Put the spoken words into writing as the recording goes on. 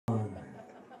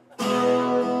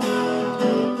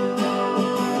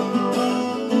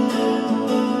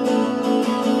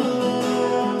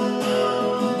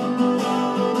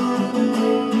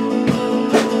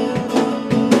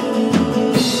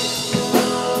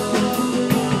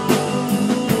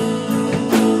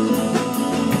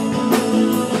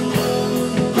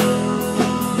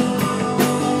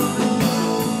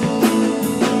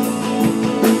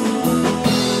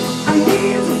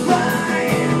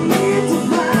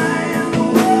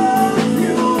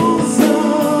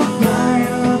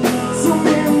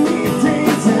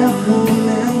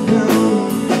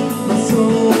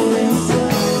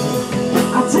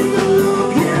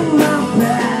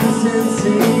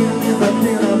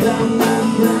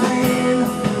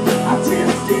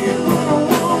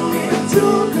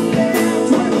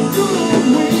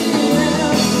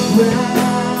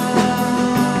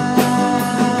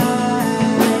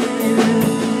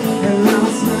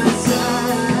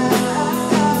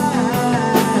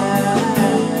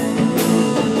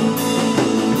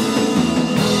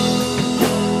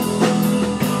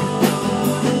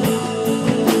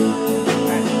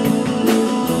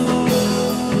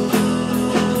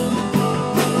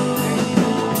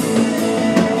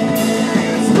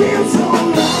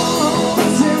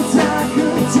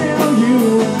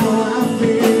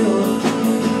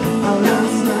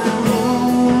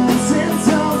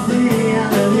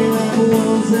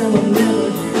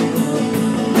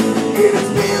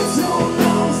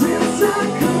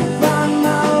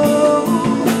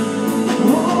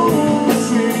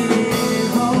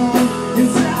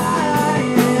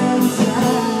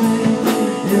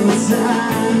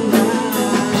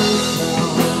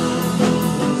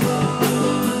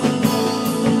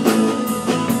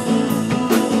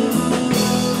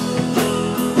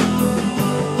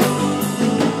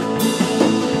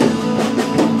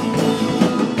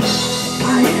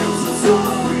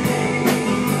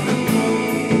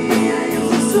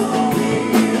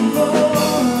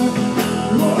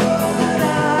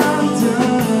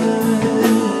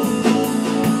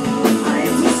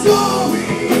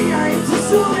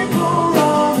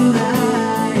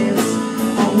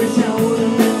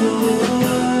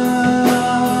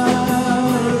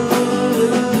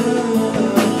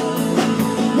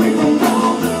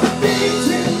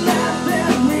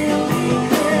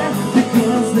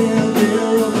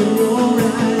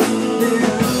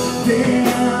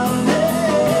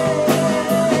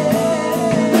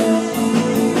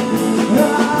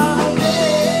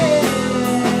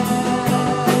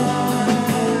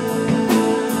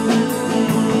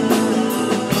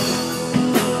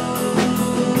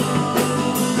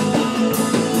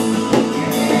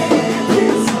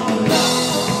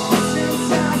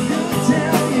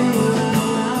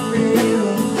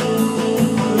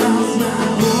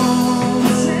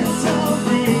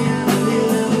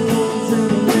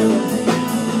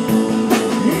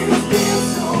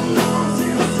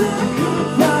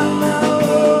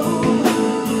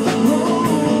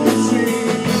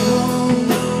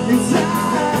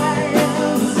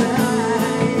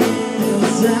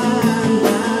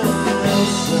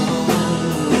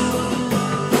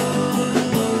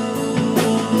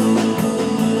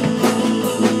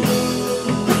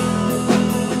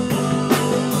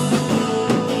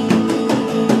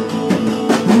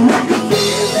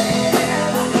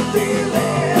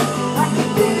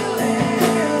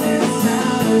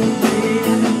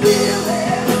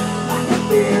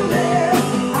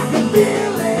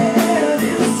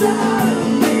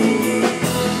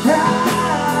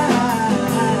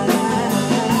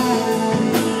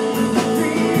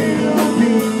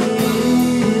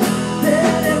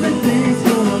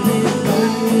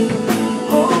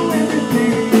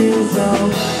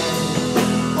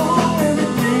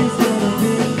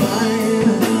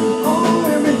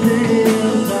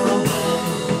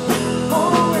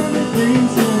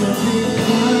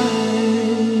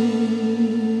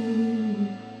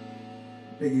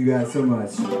So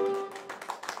much.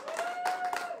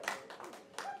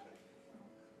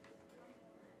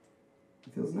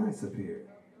 It feels nice up here.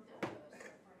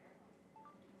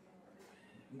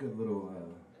 Good little,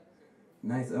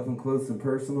 nice up and close and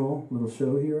personal little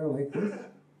show here. I like this.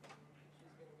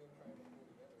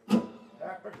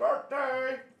 Happy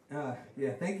birthday!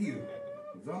 Yeah, thank you.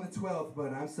 It's on the 12th,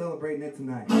 but I'm celebrating it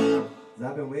tonight. 'Cause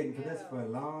I've been waiting for this for a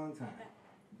long time.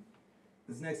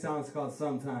 This next song is called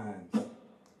Sometimes.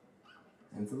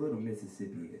 And it's a little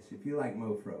Mississippi-ish. If you like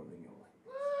Mofro, then you'll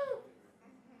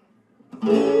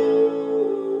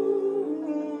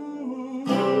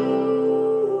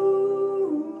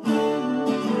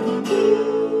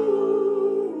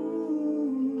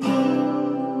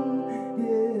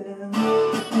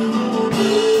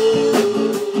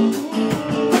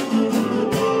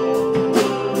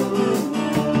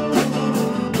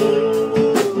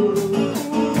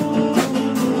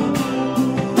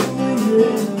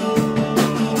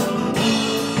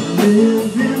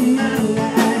Living my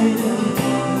life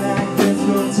like there's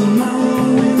no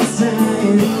tomorrow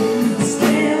inside.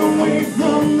 Staying away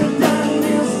from the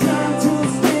darkness, trying to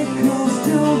stay close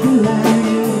to the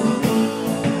light.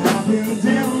 I've been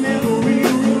down every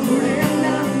road and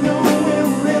I know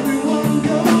where everyone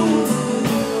goes.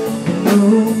 No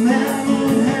matter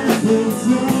what happens,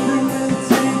 nothing will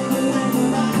take away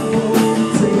my home.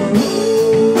 Say,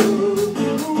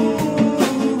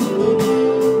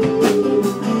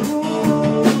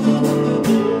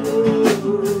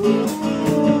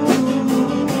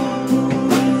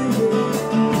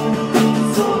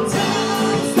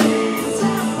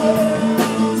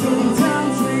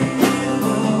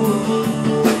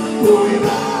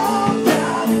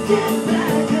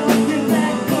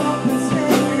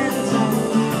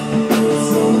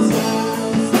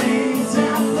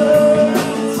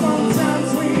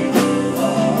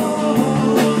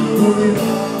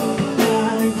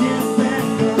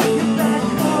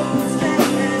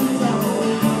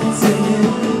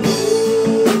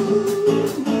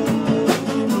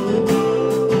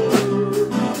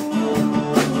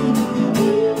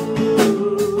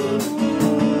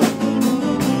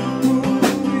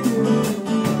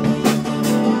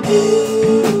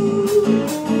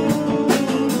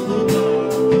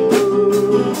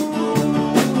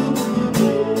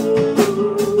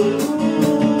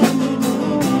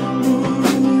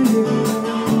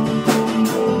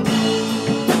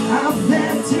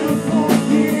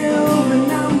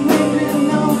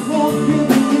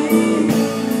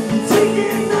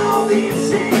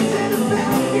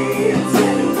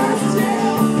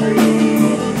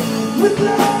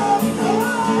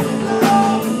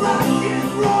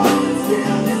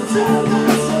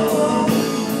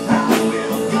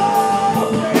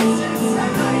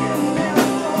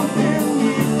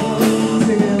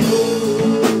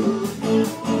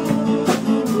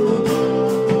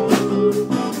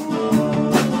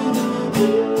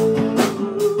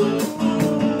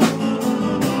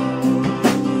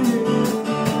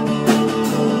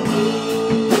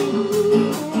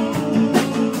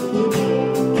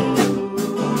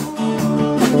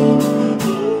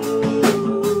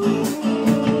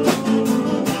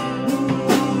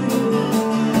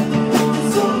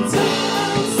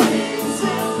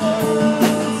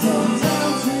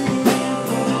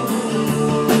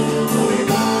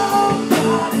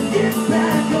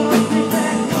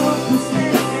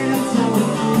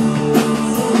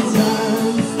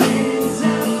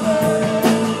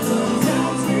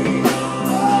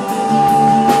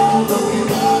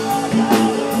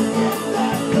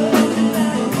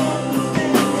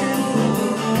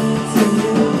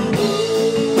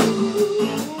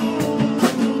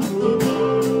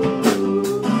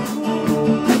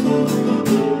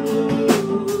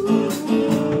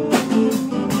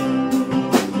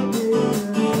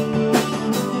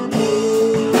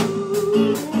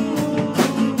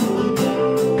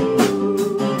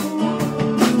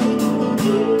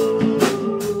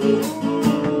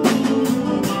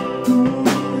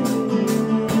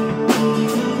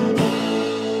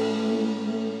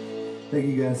 Thank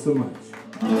you guys so much.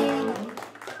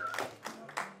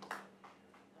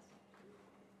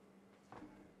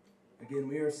 Again,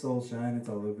 we are Soulshine. It's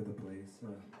all over the place.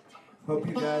 Hope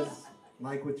you guys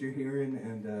like what you're hearing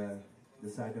and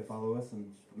decide to follow us and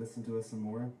listen to us some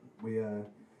more. We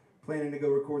planning to go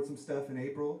record some stuff in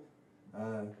April.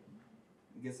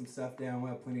 Get some stuff down.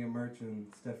 We'll have plenty of merch and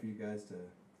stuff for you guys to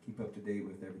keep up to date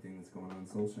with everything that's going on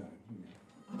Soulshine.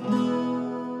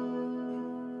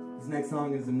 This next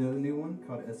song is another new one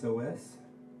called SOS.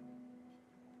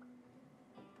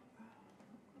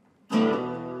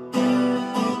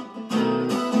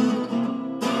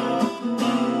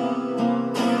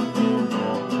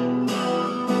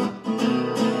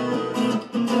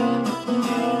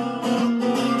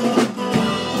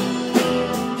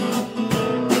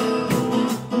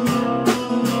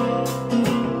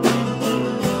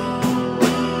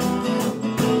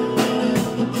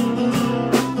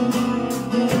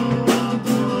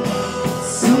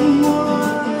 Someone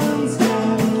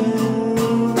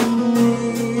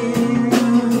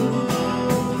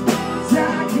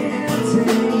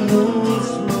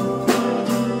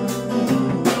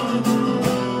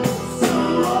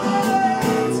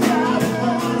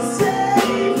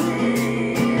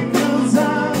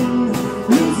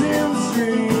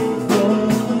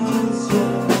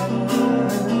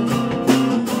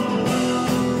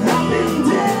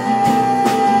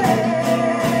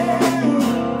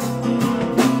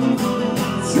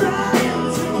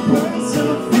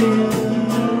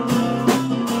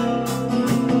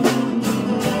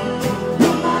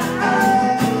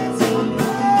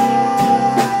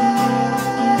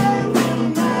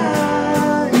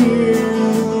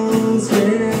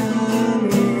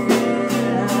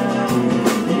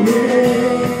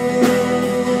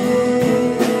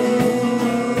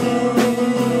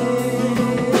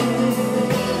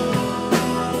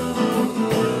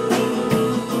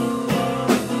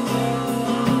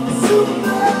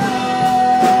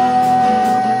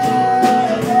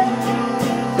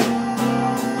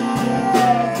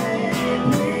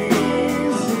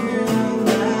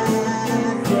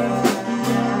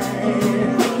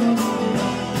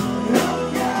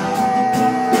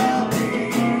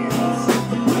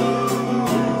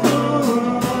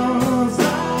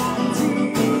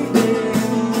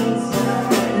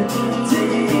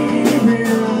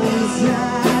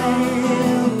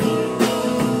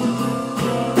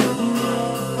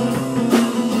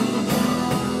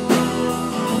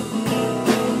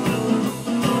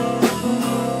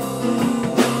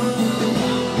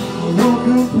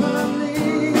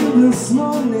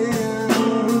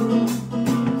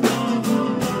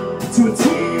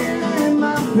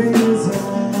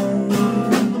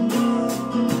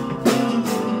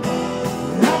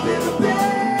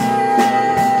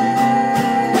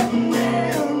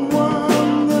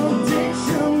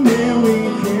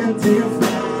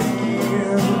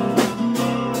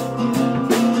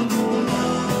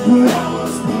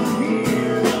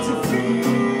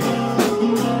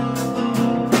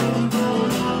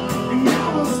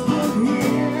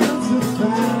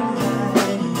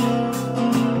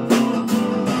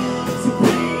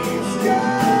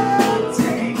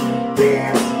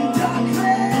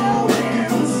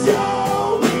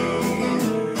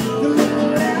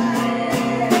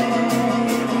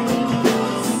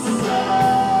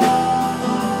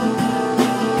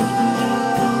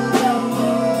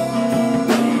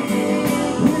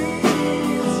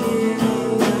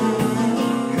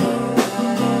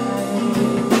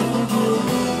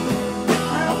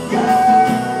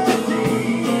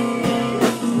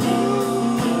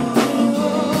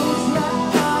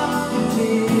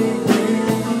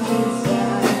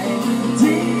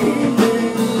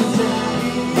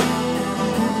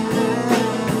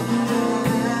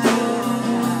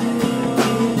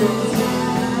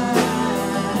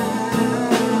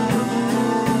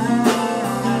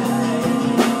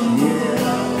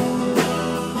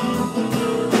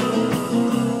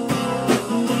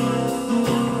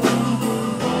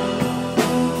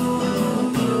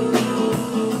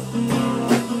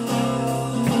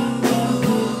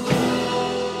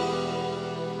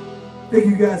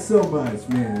guys so much,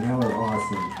 man. Y'all are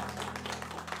awesome.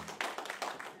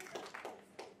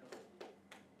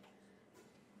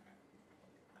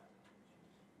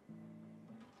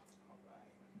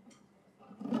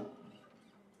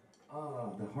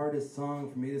 Oh, the hardest song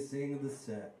for me to sing of the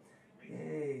set.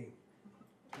 Yay.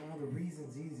 Oh, the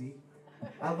reason's easy.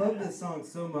 I love this song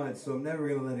so much, so I'm never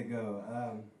going to let it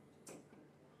go.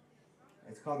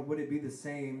 It's called Would It Be the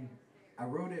Same? I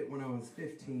wrote it when I was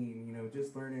 15, you know,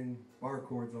 just learning bar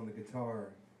chords on the guitar,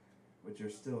 which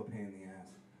are still a pain in the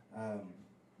ass.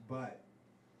 But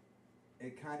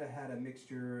it kind of had a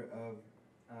mixture of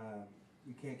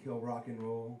You Can't Kill Rock and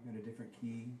Roll in a Different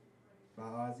Key by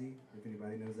Ozzy, if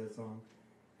anybody knows that song.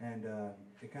 And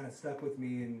it kind of stuck with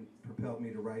me and propelled me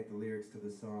to write the lyrics to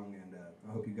the song, and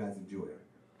I hope you guys enjoy it.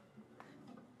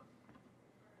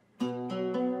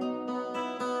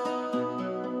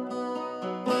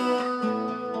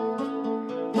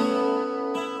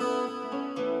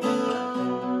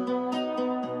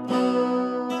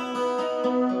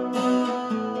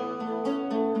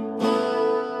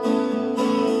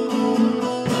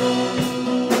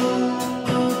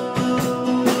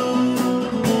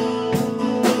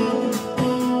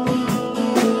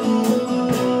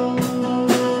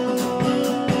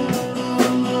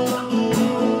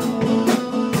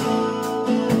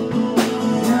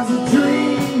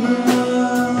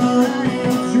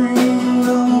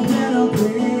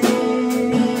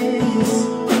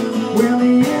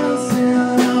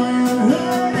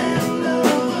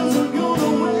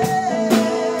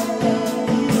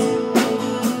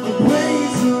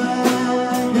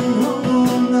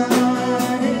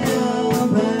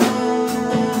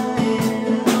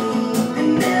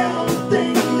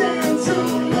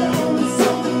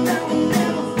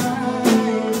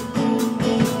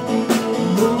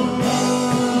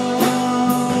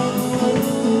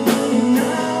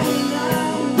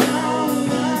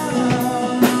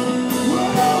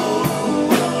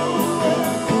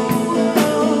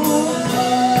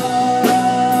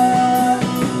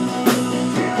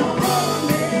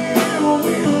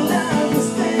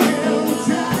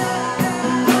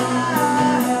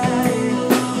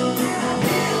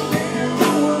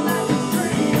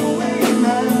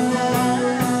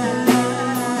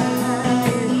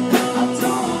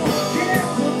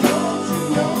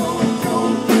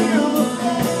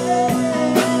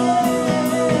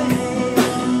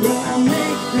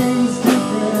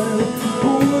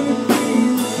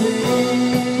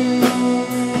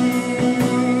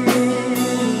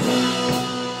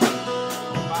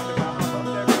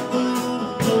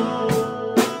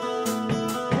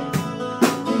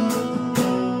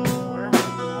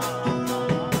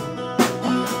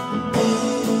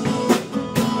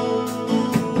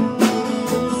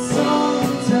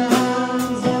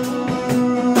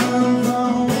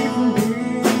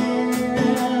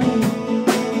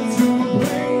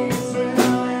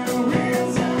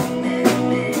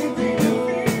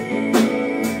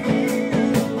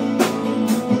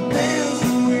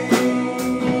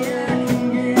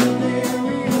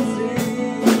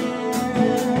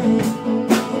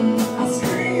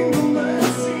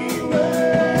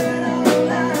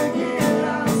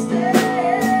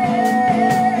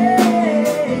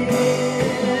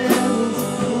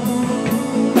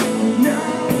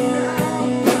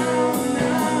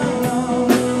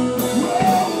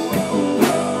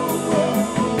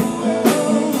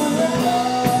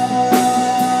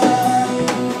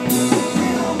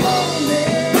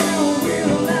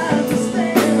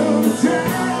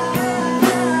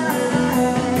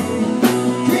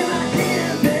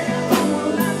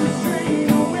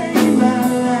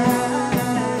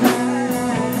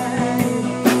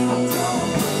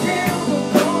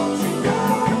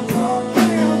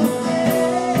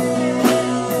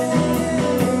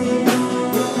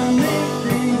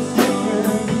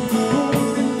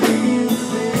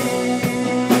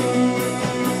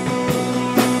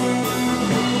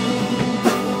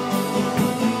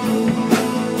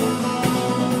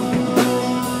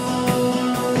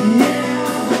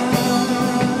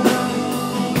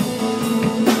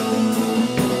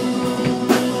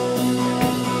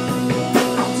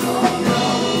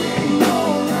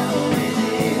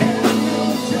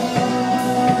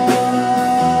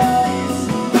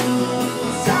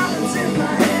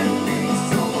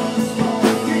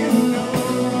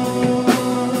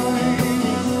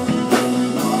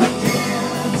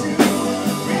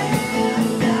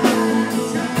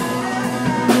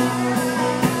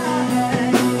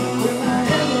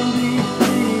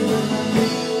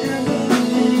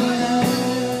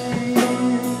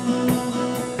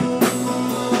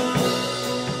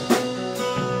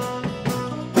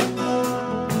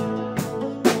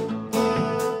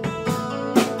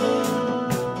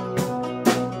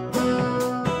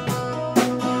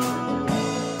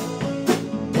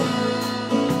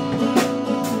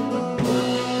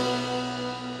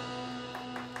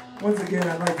 Once again,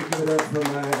 I'd like to give it up for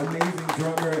my amazing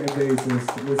drummer and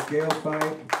bassist, Miss Gail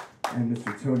Fight and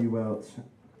Mr. Tony Welch.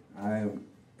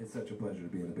 It's such a pleasure to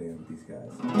be in a band with these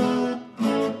guys.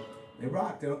 They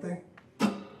rock, don't they?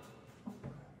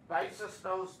 Bassist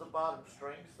knows the bottom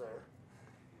strings there.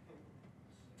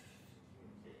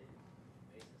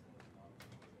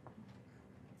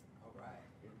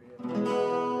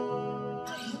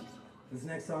 This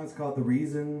next song is called The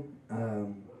Reason.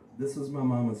 This was my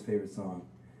mama's favorite song.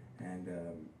 And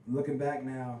looking back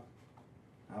now,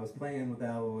 I was playing with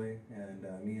Alloy, and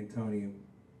me and Tony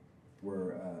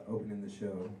were opening the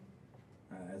show,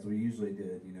 as we usually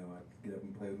did. You know, I'd get up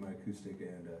and play with my acoustic,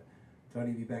 and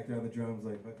Tony'd be back there on the drums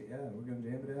like, fuck it, yeah, we're going to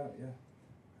jam it out,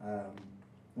 yeah.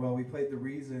 Well, we played The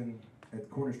Reason at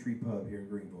Corner Street Pub here in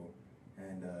Greenville,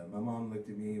 and my mom looked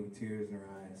at me with tears in her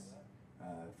eyes,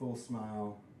 full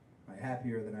smile, like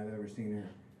happier than I've ever seen her,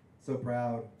 so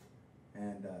proud.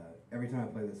 And every time I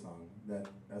play this song,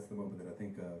 that's the moment that I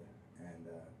think of. And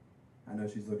I know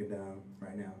she's looking down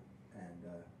right now, and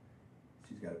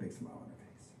she's got a big smile on her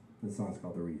face. This song's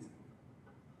called The Reason.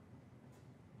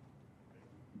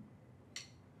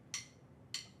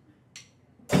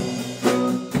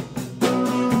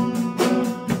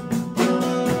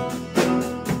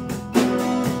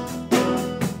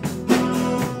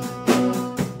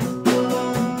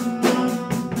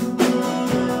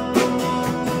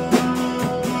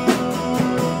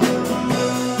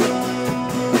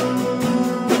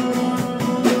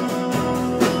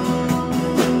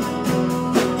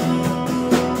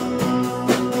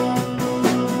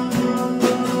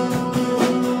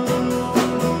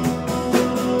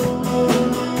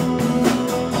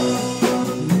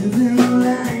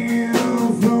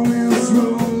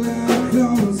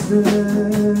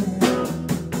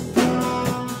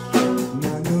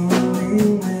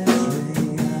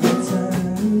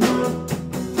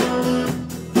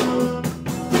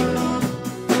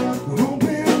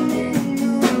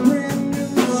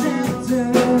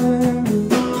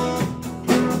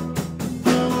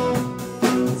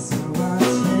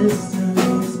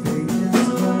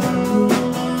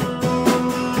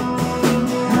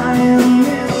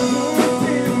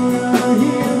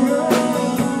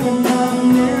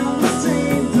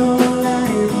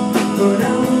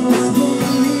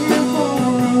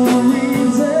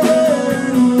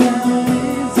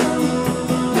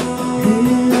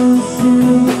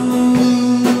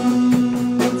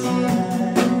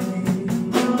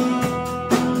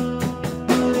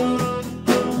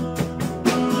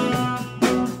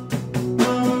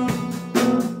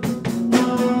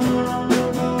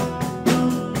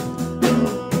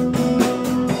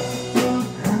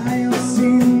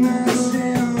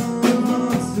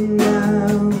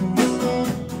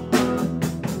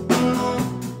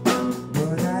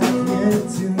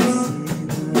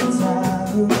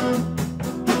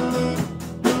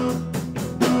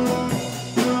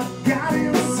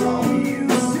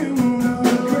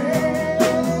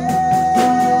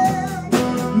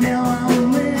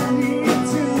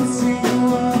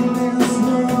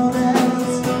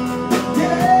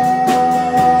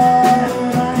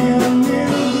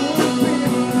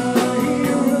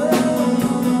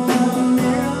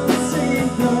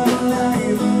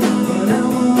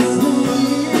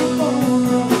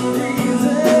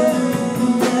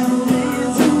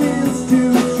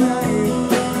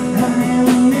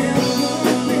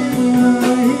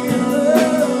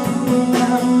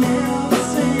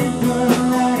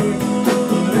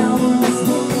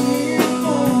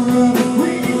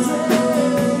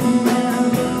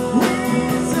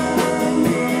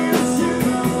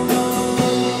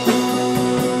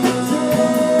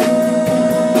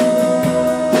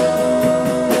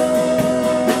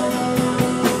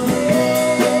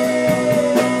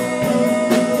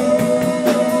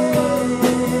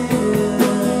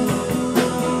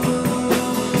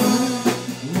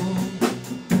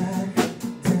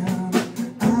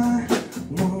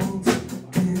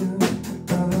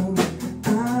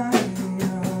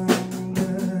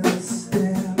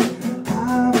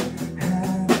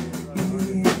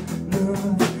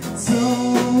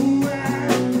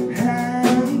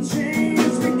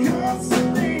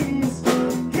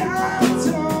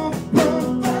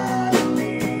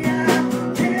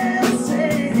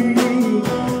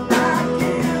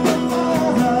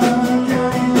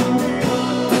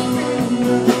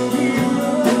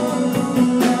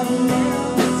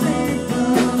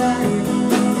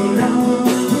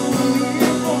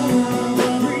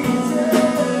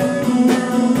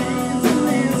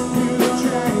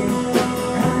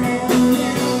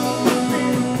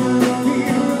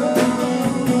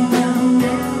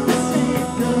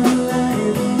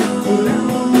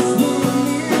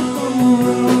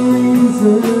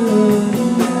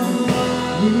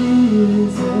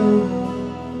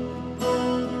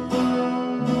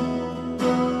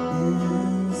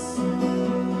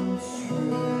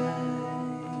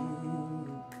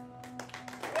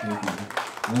 Thank you.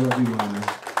 I love you, Mama.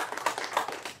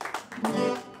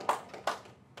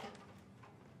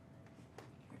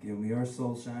 Again, we are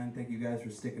Soulshine. Thank you guys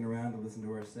for sticking around to listen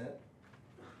to our set.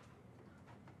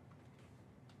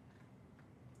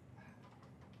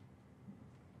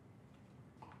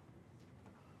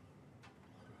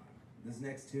 This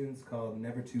next tune's called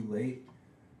Never Too Late,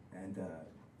 and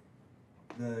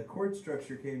the chord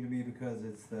structure came to me because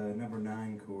it's the number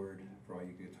 9 chord for all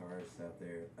you guitarists out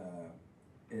there.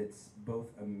 It's both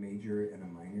a major and a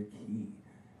minor key,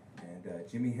 and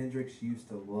Jimi Hendrix used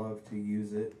to love to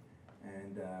use it,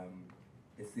 and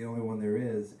it's the only one there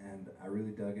is, and I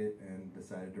really dug it and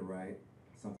decided to write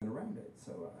something around it.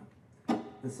 So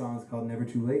this song is called Never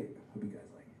Too Late. Hope you guys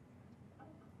like it.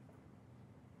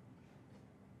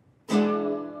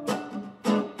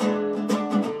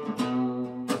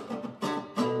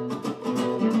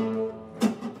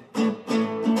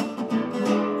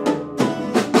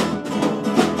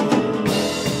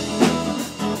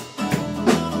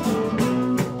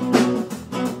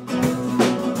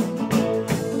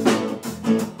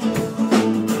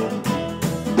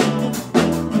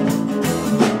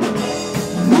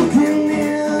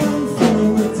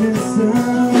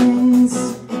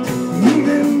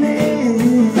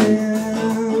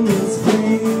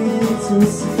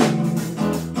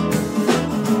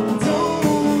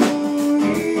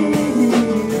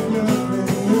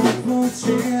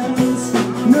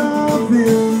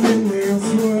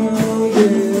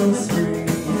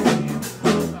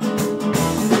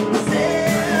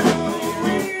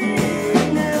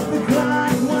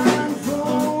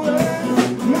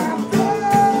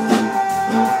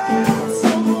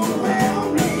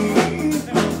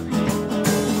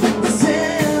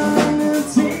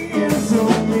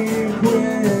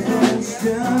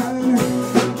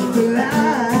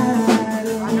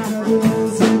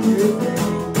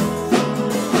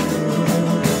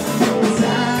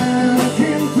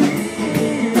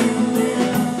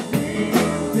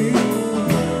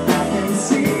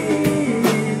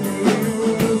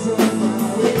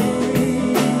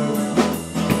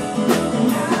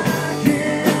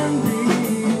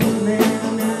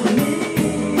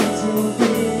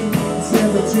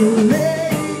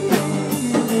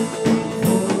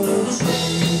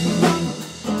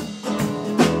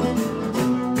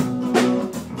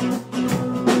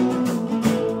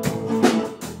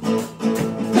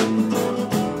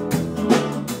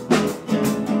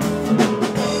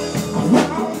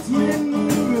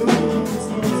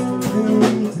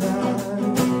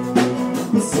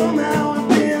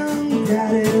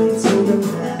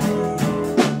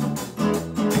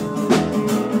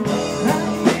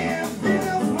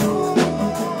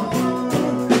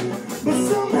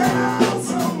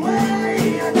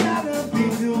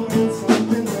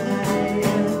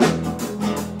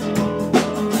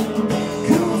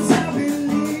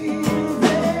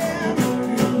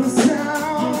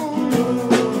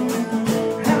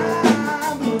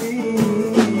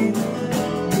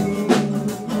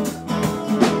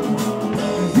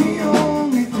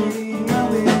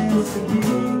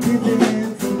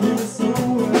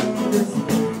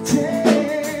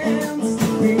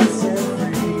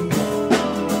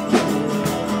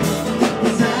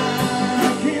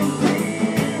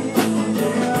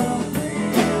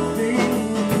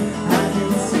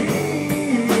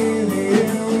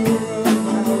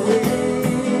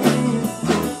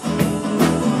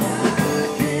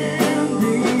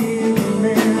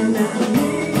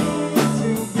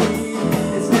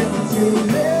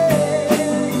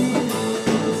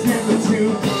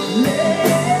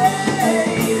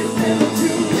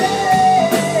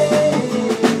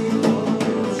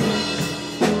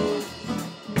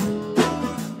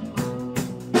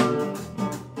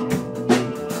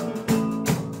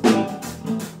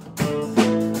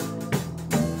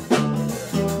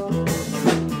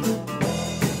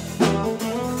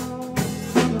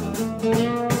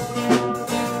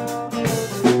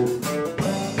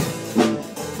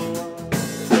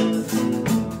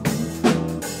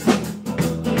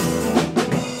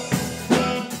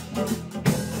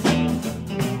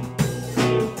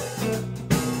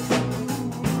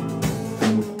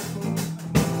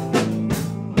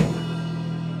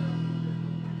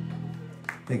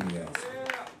 Thank you, guys.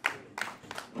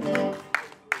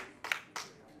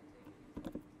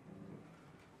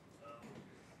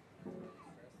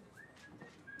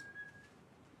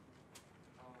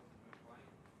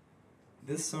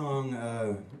 This song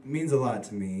means a lot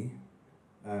to me.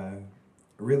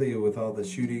 Really, with all the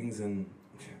shootings and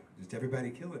just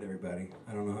everybody killing everybody.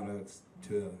 I don't know how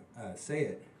to say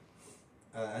it.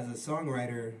 As a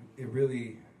songwriter, it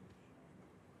really,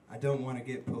 I don't want to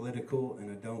get political,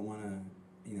 and I don't want to,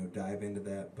 to dive into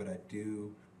that, but I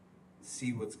do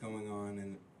see what's going on,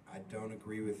 and I don't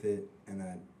agree with it, and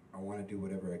I want to do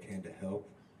whatever I can to help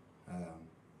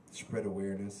spread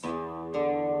awareness.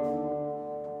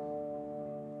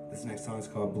 This next song is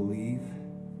called Believe.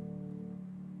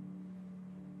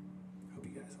 Hope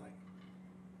you guys like it.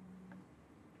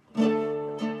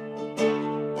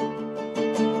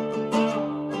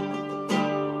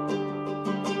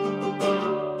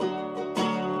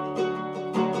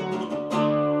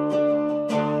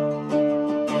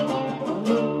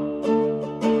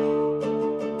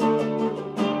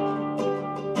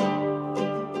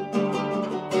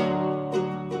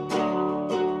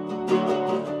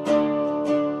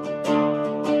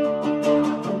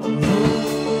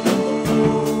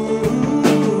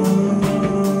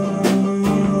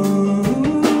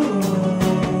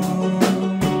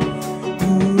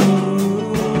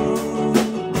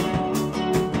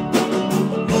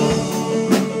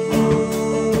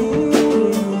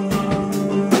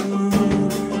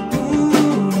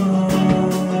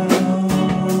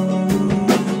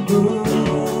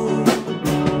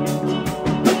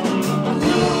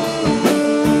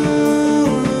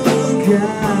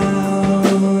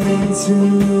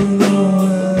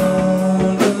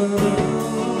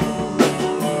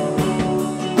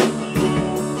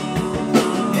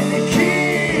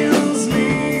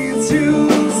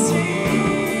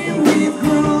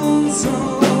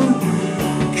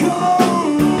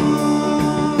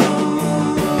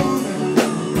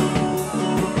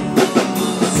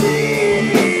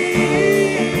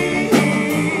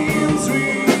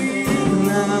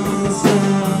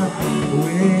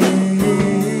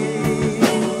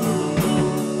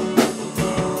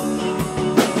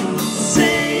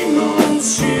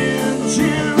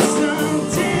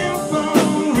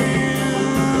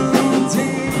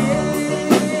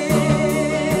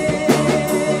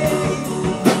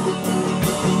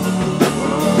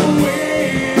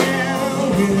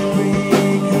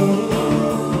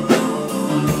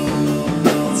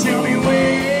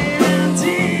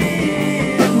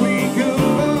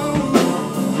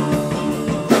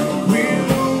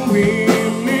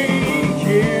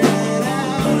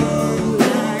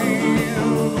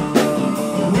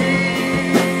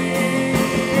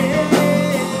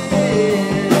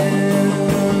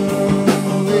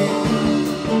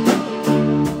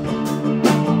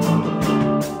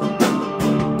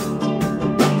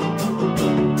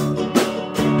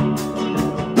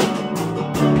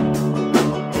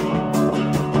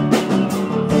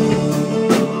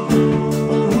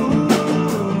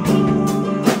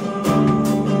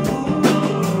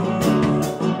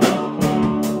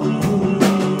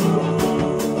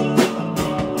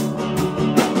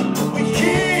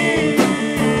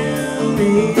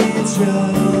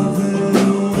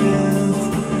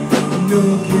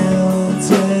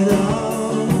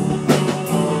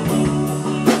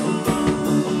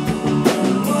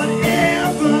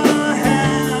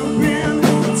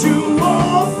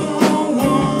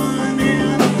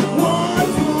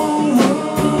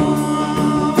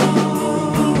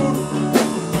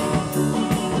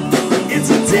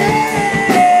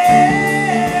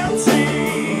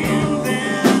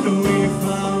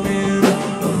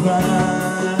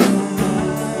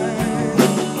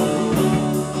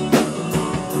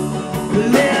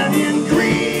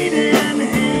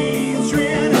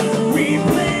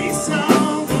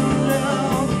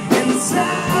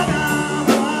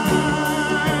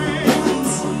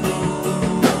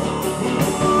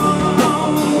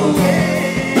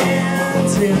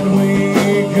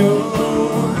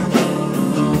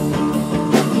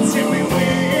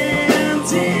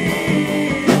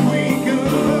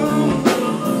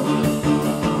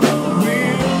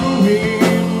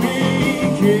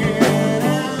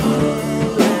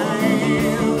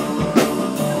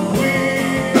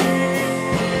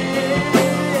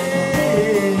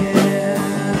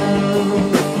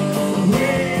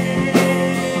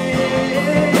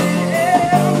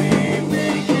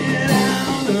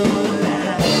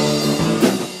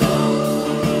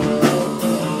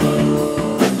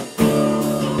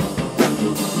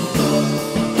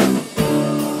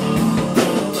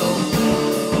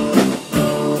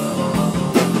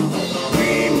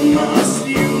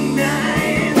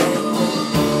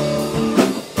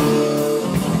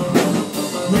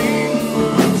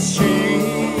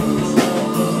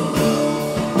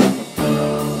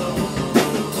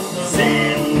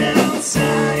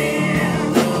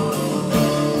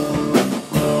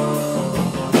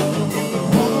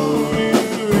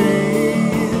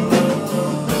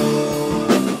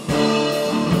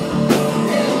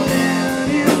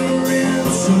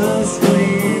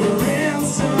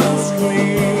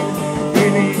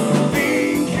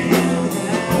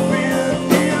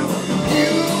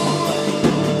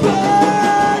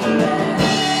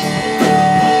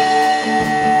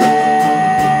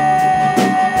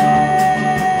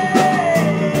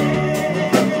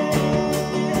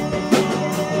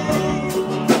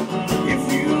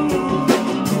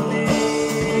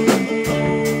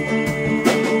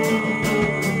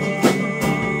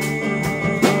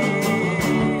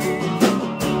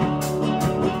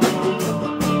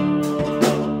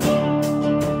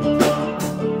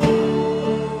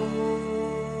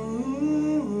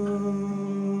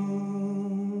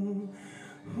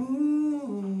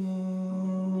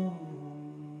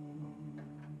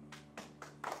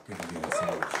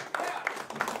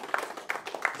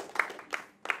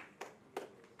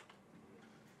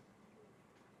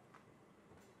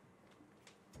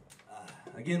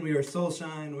 Again, we are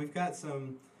Soulshine. We've got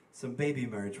some baby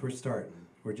merch. We're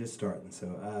just starting.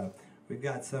 So we've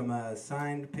got some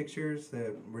signed pictures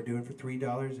that we're doing for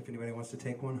 $3 if anybody wants to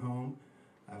take one home.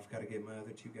 I've got to get my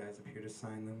other two guys up here to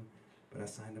sign them. But I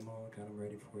signed them all, got them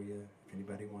ready for you. If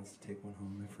anybody wants to take one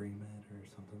home, they're free med or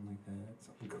something like that.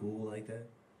 Something cool like that.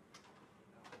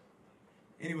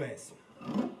 Anyways,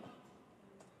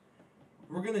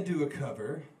 we're going to do a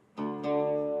cover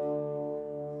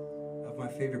of my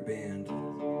favorite band,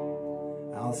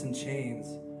 Alice in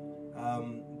Chains.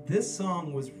 This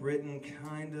song was written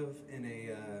kind of in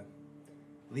a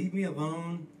leave me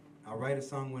alone, I'll write a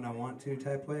song when I want to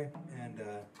type way. And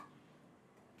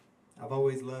I've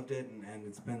always loved it, and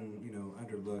it's been,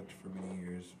 underlooked for many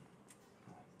years.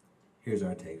 Here's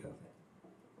our take of it.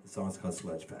 The song's called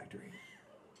Sludge Factory.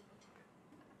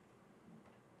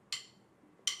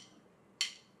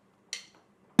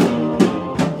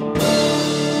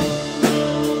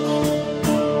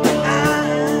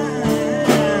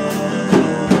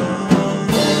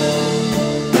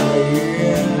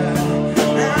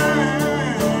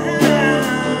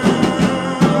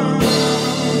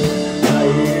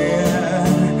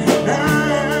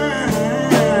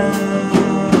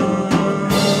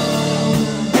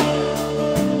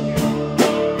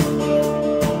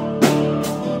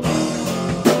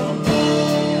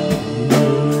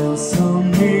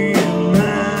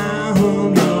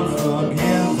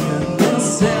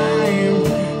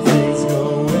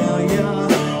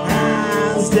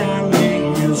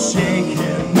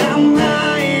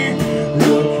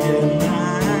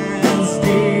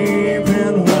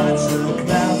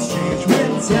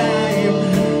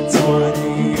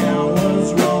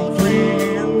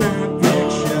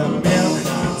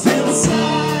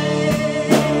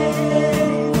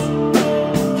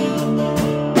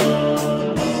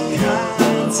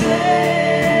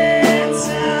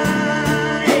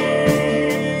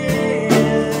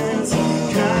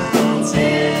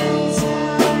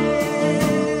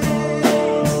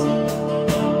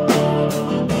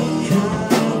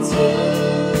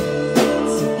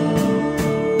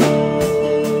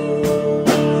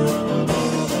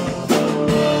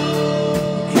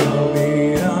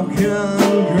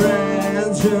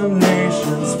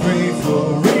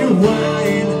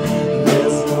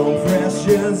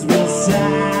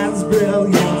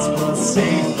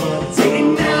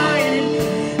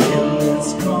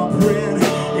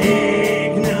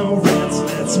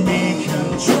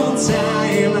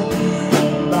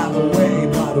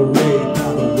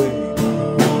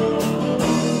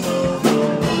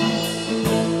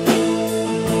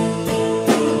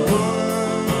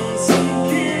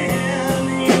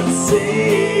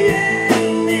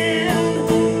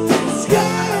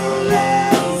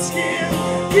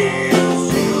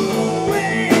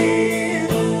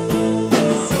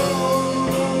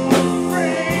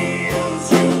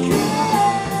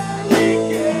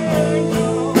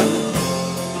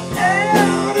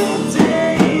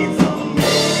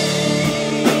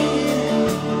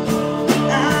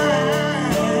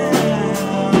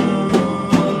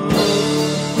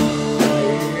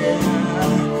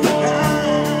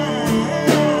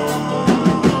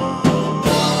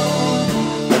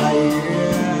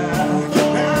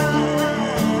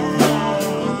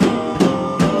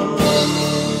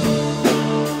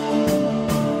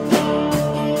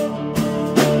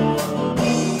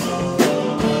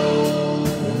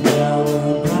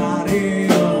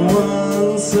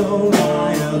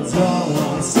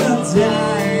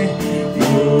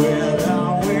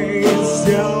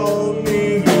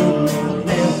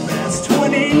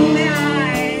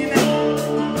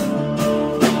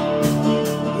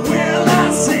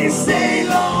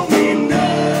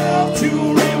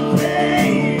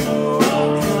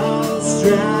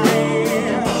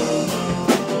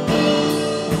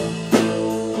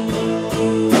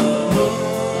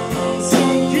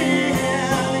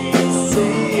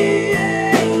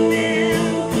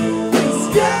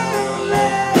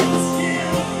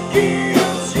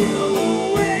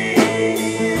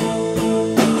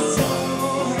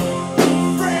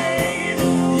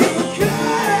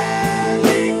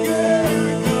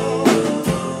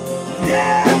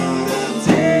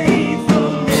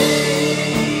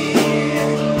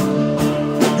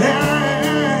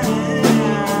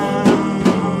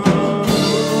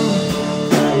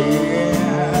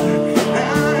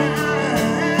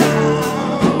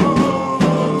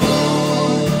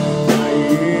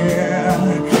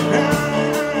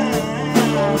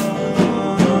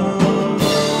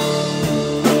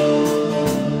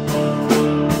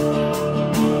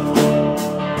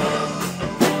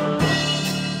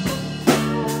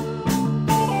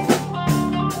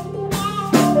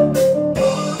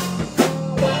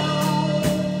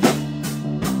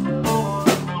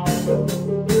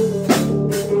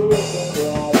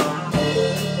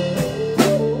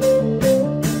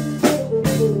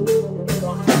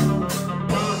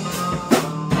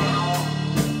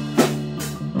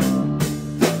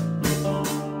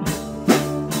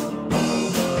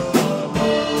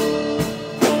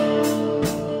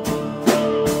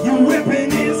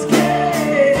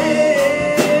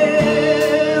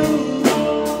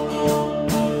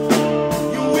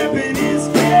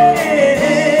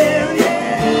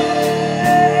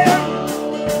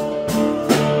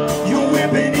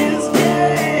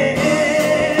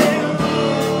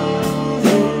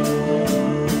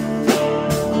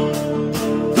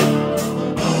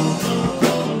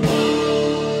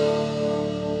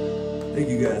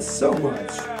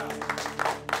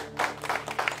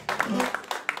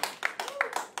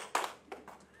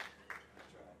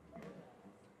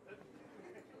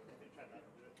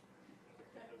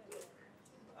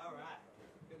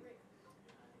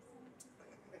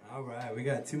 All right, we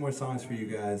got 2 more songs for you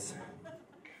guys.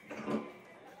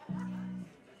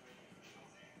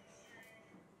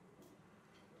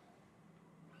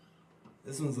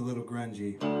 This one's a little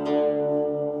grungy.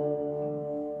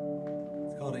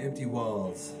 It's called Empty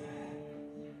Walls.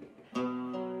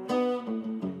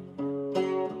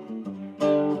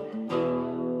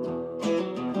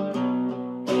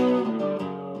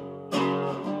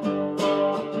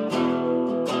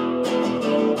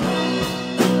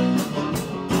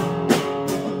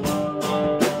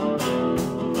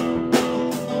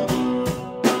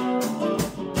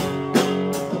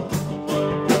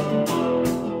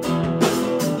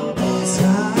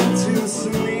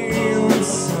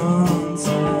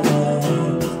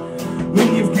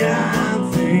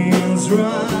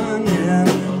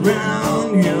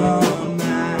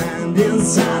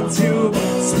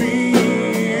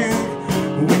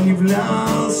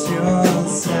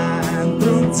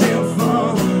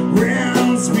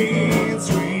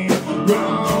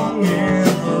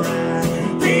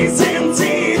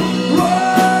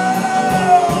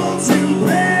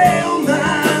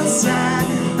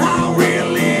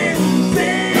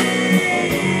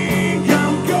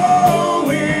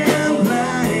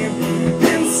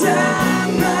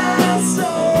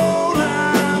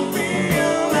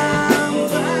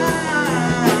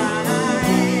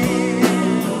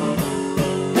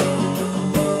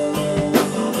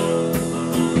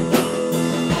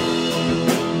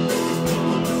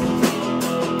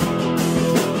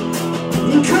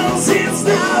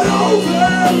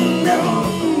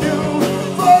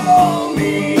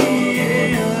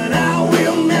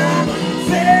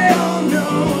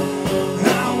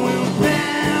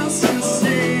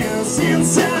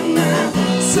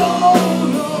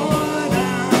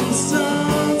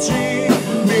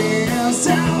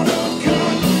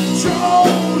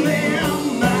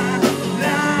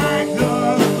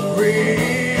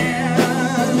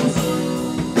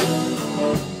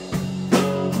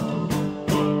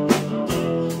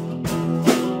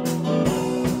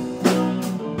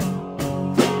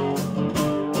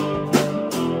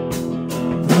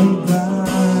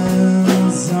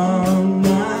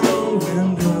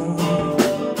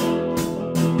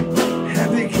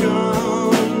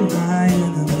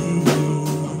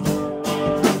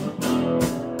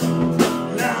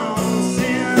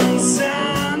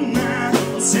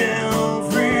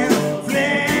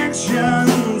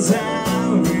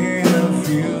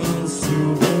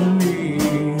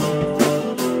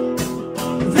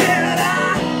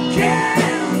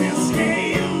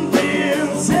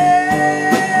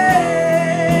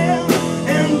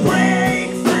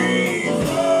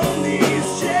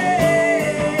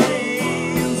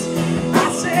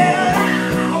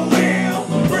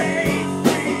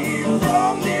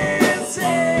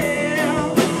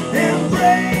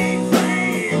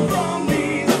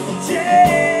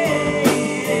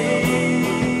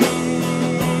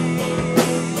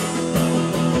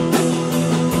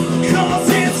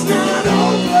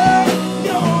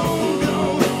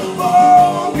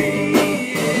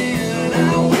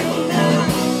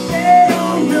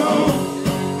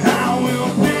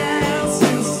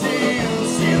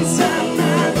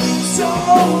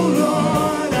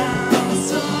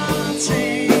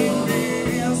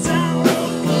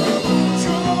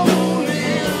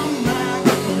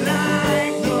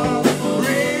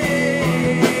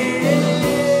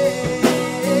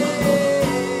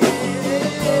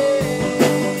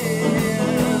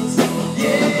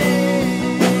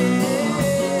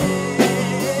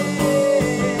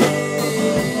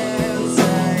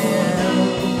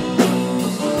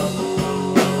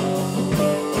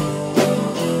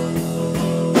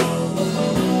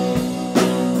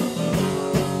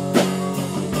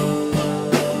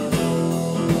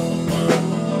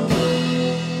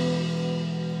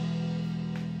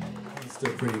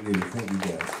 Still pretty new. Thank you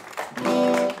guys.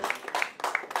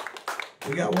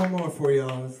 We got one more for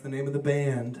y'all. It's the name of the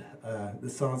band.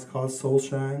 This song's called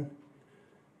Soulshine.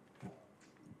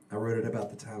 I wrote it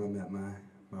about the time I met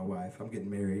my wife. I'm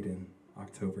getting married in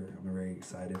October. I'm very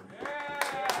excited.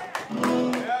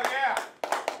 Hell yeah!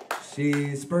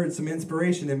 She spurred some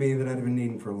inspiration in me that I'd been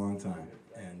needing for a long time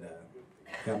and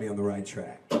got me on the right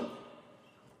track.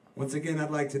 Once again, I'd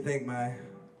like to thank my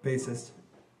bassist,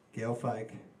 Gail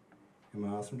Fike, and my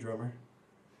awesome drummer,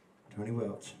 Tony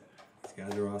Welch. These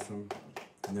guys are awesome,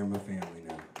 and they're my family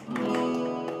now.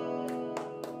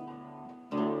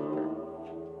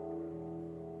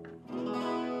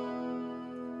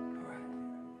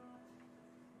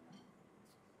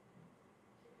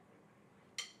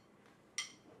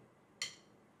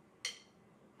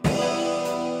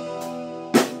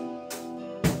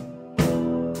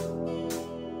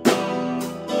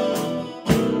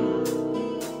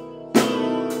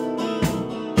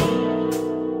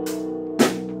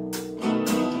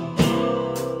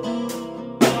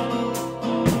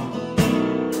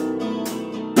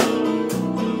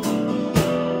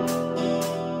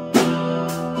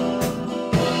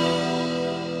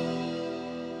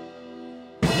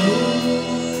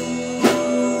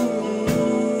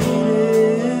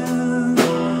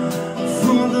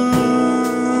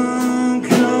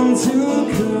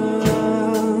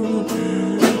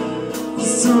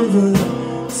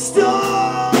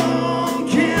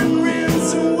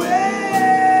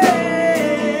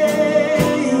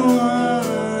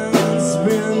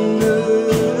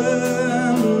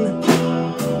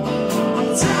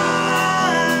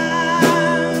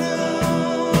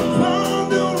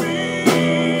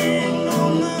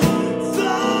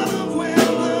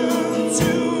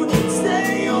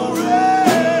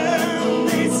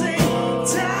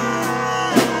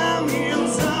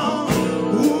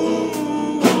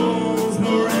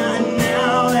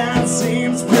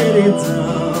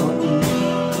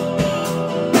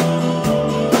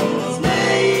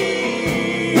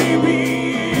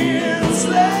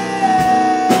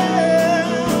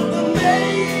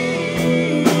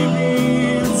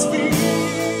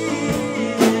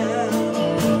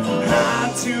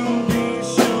 to be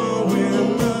sure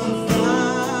when the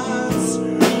thoughts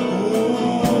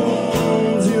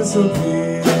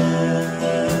disappear.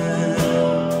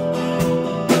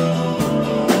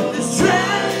 This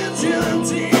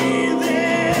tragedy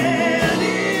that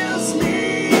is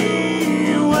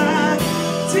me, why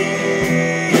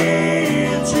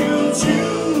did you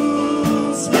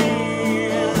choose me?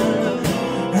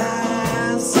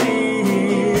 I see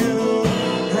you.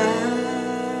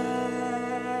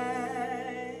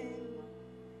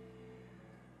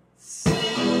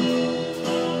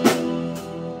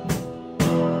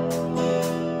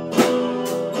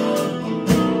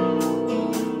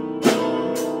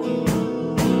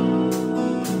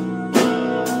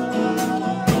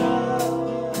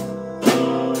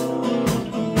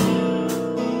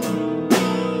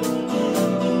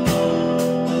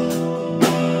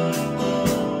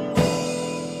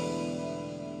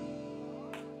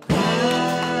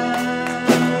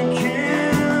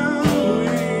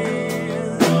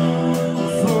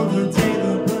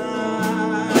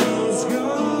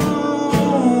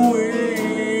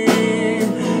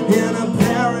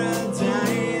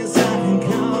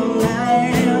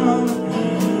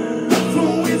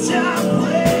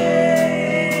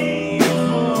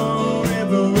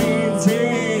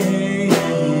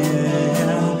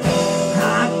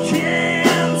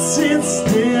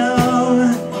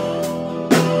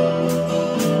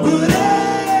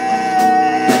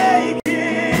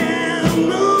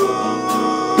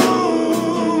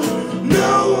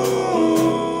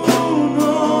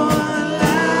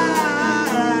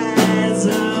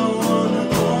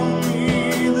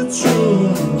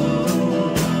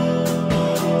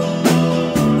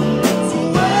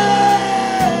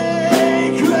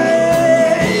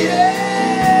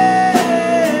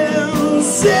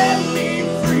 Set me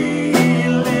free,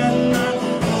 let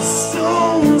my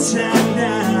soul shine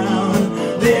down.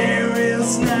 There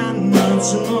is not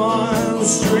much more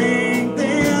strength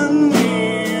in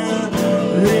me.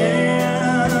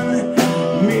 Let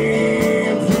me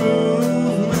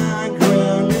prove my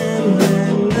ground in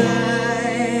that night.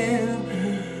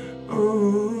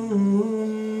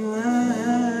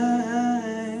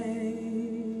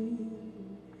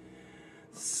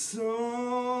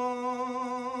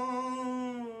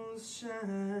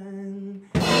 Soulshine.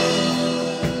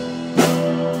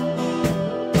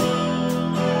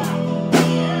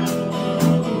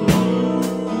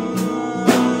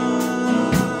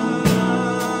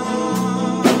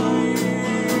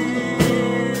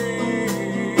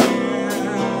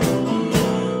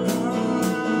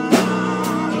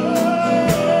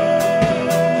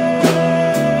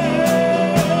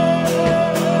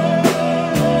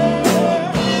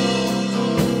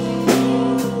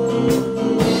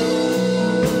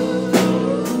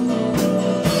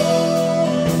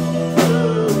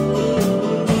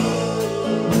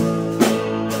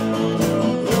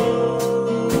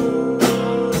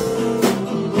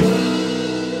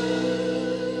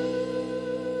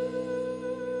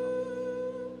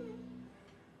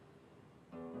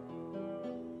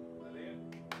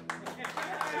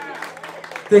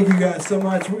 Thank you guys so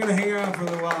much. We're going to hang around for a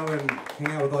little while and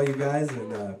hang out with all you guys.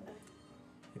 And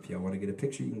if y'all want to get a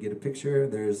picture, you can get a picture.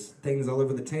 There's things all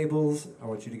over the tables. I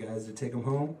want you guys to take them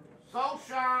home.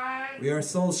 Soulshine! We are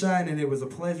Soulshine, and it was a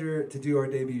pleasure to do our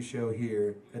debut show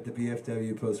here at the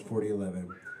VFW Post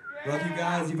 4011. Love you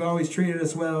guys. You've always treated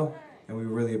us well, and we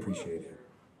really appreciate it.